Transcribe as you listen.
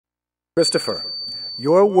Christopher,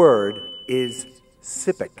 your word is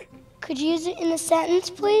SiPC. Could you use it in a sentence,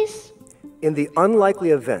 please? In the unlikely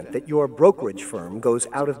event that your brokerage firm goes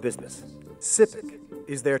out of business, SiPC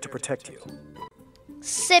is there to protect you.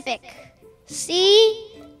 SiPC.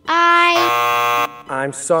 C-I...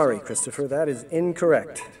 I'm sorry, Christopher, that is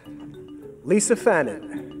incorrect. Lisa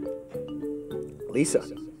Fannin. Lisa,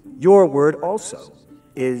 your word also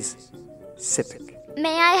is SiPC.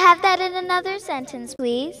 May I have that in another sentence,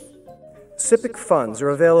 please? SiPC funds are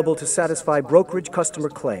available to satisfy brokerage customer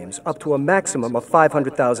claims up to a maximum of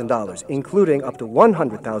 $500,000, including up to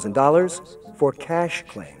 $100,000 for cash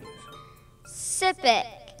claims. SiPC.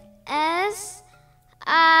 S-I-P-K.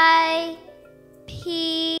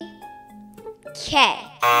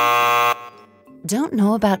 Don't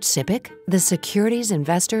know about SiPC, the Securities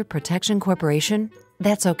Investor Protection Corporation?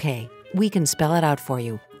 That's okay. We can spell it out for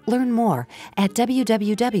you. Learn more at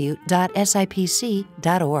www.sipc.org.